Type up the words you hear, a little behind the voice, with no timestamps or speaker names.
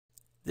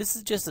This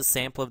is just a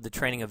sample of the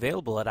training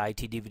available at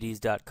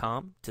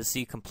itdvds.com. To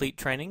see complete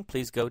training,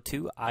 please go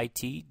to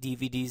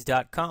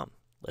itdvds.com.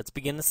 Let's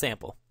begin the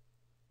sample.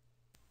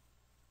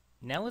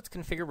 Now let's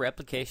configure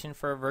replication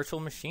for a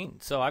virtual machine.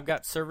 So I've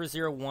got server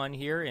 01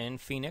 here in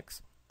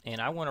Phoenix, and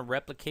I want to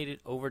replicate it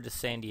over to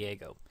San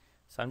Diego.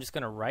 So I'm just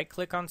going to right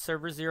click on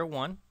server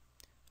 01,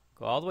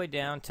 go all the way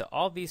down to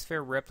all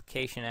vSphere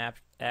replication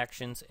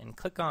actions, and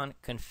click on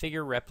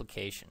configure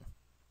replication.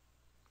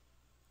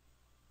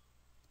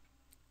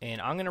 And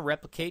I'm going to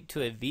replicate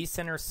to a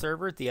vCenter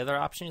server. The other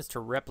option is to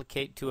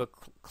replicate to a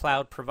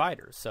cloud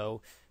provider.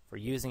 So if we're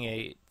using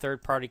a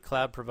third-party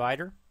cloud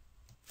provider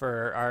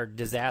for our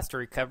disaster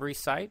recovery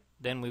site,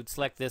 then we would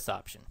select this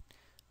option.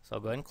 So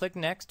I'll go ahead and click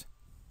Next.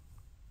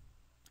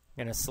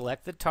 I'm going to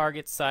select the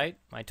target site.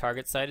 My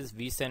target site is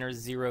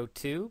vCenter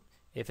 02.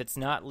 If it's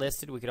not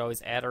listed, we could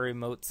always add a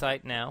remote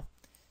site now.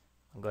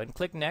 I'll go ahead and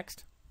click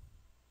Next.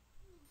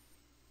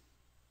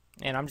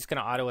 And I'm just going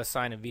to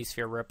auto-assign a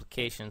vSphere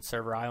replication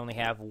server. I only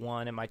have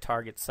one at my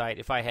target site.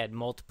 If I had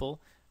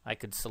multiple, I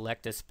could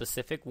select a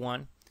specific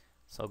one.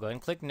 So I'll go ahead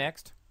and click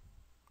Next.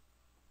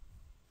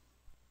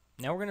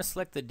 Now we're going to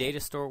select the data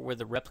store where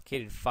the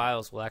replicated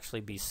files will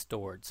actually be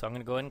stored. So I'm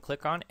going to go ahead and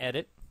click on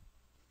Edit.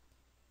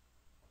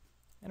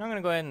 And I'm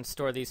going to go ahead and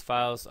store these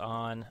files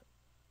on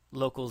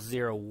local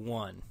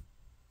 01.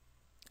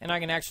 And I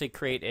can actually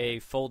create a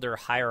folder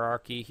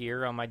hierarchy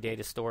here on my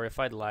data store if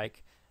I'd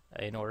like,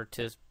 in order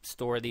to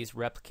store these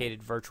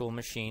replicated virtual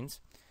machines.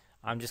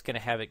 I'm just going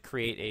to have it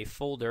create a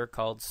folder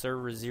called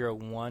server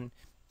 01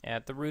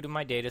 at the root of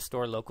my data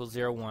store, local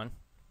 01.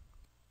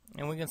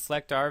 And we can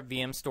select our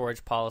VM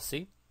storage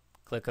policy.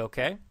 Click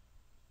OK.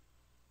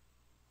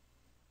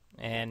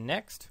 And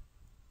next.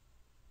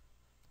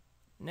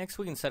 Next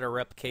we can set our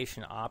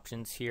replication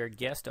options here,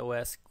 guest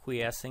OS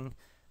quiescing.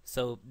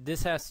 So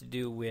this has to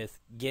do with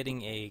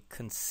getting a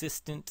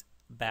consistent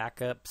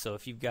backup. So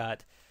if you've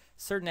got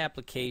certain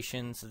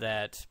applications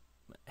that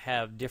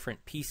have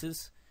different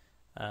pieces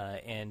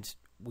and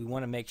we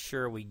want to make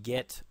sure we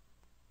get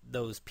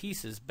those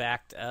pieces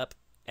backed up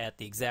at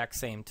the exact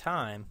same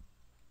time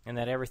and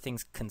that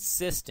everything's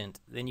consistent,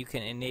 then you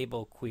can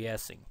enable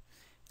quiescing.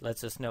 It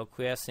lets us know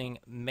quiescing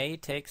may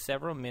take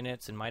several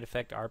minutes and might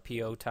affect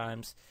RPO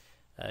times.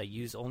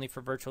 Used only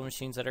for virtual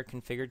machines that are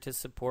configured to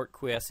support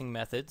quiescing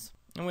methods.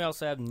 And we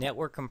also have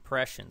network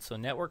compression. So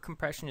network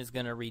compression is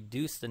going to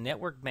reduce the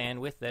network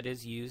bandwidth that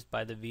is used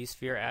by the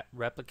vSphere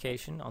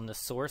replication on the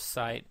source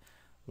site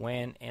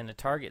and the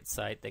target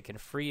site that can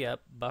free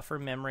up buffer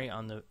memory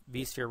on the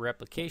vSphere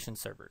replication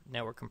server.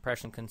 Network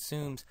compression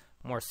consumes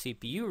more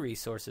CPU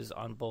resources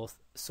on both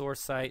source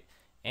site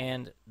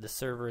and the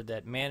server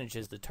that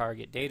manages the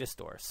target data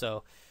store.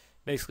 So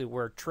basically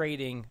we're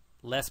trading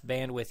less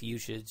bandwidth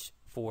usage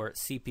for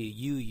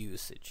CPU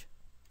usage.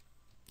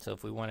 So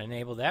if we want to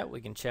enable that,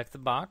 we can check the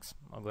box.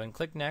 I'll go ahead and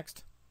click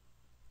Next.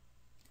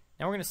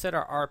 Now we're going to set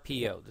our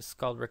RPO. This is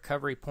called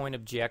Recovery Point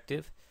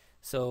Objective.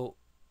 So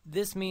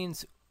this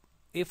means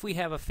if we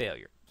have a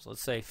failure, so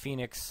let's say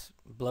Phoenix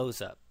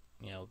blows up,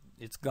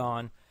 it's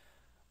gone.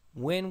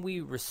 When we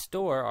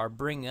restore or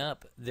bring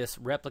up this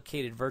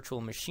replicated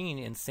virtual machine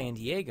in San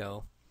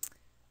Diego,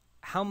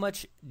 how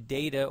much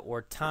data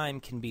or time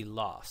can be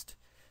lost?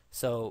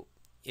 So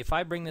if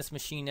I bring this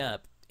machine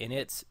up and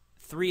it's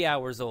 3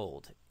 hours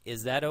old,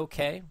 is that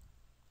okay?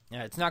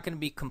 Now, it's not going to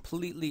be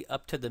completely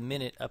up to the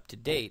minute, up to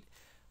date,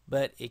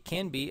 but it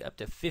can be up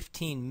to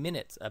 15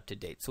 minutes up to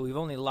date. So we've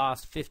only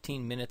lost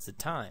 15 minutes of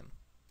time.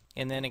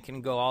 And then it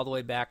can go all the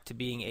way back to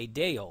being a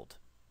day old.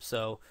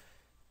 So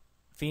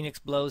Phoenix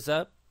blows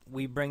up,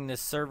 we bring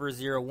this server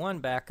 01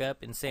 back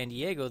up in San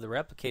Diego, the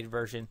replicated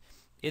version,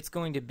 it's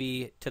going to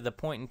be to the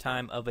point in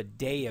time of a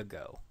day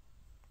ago.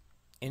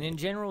 And in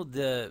general,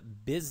 the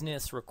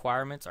business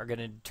requirements are going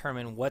to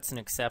determine what's an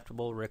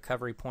acceptable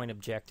recovery point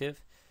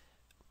objective.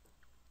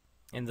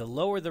 And the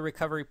lower the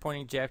recovery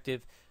point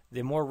objective,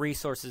 the more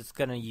resources it's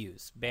going to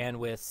use,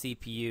 bandwidth,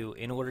 CPU,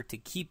 in order to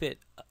keep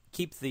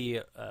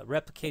the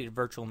replicated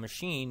virtual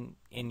machine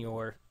in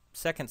your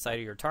second site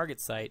or your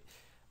target site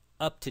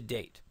up to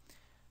date.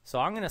 So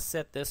I'm going to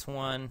set this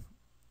one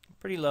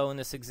pretty low in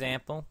this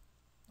example.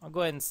 I'll go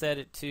ahead and set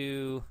it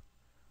to...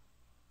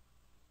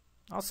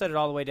 I'll set it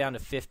all the way down to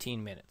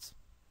 15 minutes.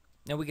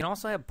 Now we can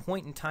also have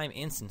point-in-time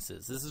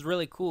instances. This is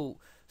really cool.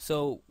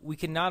 So we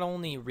can not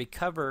only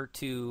recover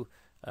to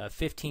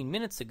 15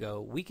 minutes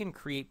ago, we can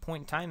create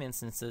point-in-time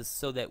instances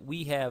so that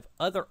we have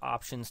other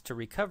options to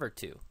recover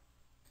to.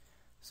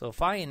 So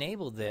if I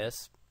enable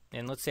this,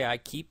 and let's say I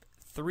keep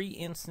 3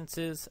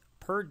 instances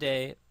per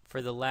day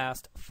for the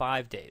last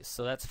 5 days.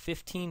 So that's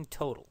 15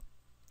 total.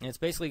 And it's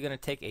basically going to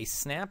take a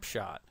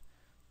snapshot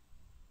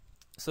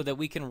so that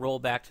we can roll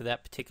back to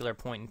that particular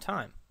point in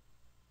time.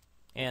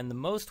 And the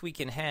most we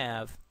can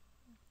have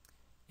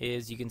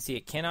is, you can see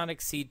it cannot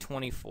exceed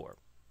 24.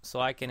 So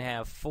I can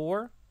have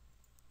 4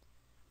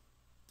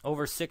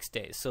 over 6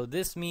 days. So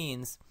this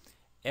means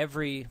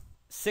every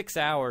 6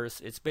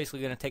 hours it's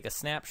basically going to take a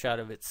snapshot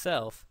of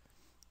itself,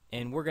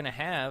 and we're going to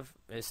have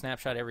a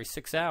snapshot every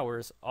 6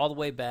 hours all the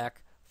way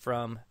back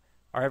from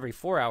or every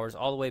 4 hours,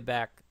 all the way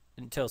back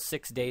until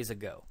 6 days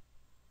ago.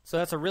 So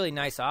that's a really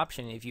nice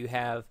option if you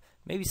have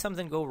maybe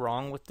something go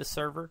wrong with the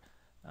server.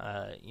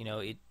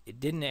 It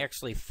didn't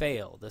actually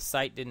fail. The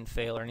site didn't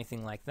fail or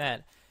anything like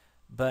that.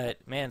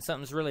 But, man,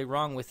 something's really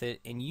wrong with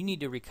it, and you need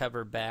to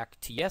recover back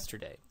to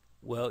yesterday.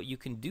 Well, you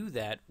can do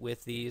that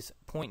with these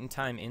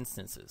point-in-time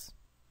instances.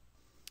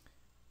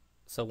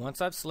 So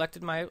once I've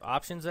selected my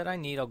options that I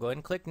need, I'll go ahead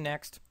and click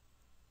Next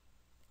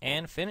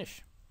and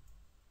Finish.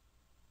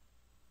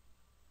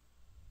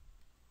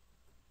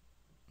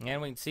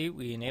 And we can see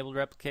we enabled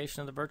replication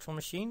of the virtual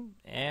machine,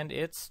 and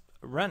it's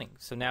running.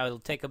 So now it'll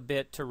take a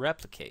bit to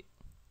replicate.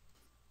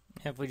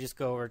 If we just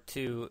go over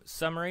to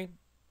Summary,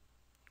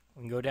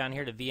 we can go down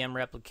here to VM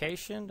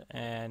Replication,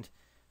 and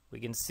we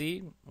can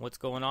see what's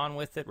going on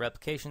with it.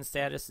 Replication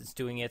status, it's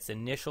doing its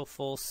initial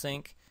full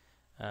sync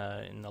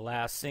in the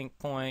last sync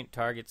point,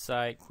 target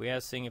site,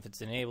 quiescing if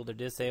it's enabled or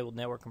disabled,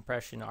 network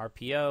compression,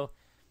 RPO,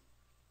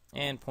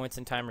 and points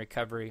in time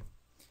recovery.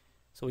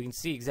 So we can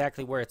see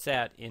exactly where it's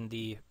at in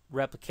the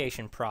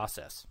replication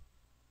process.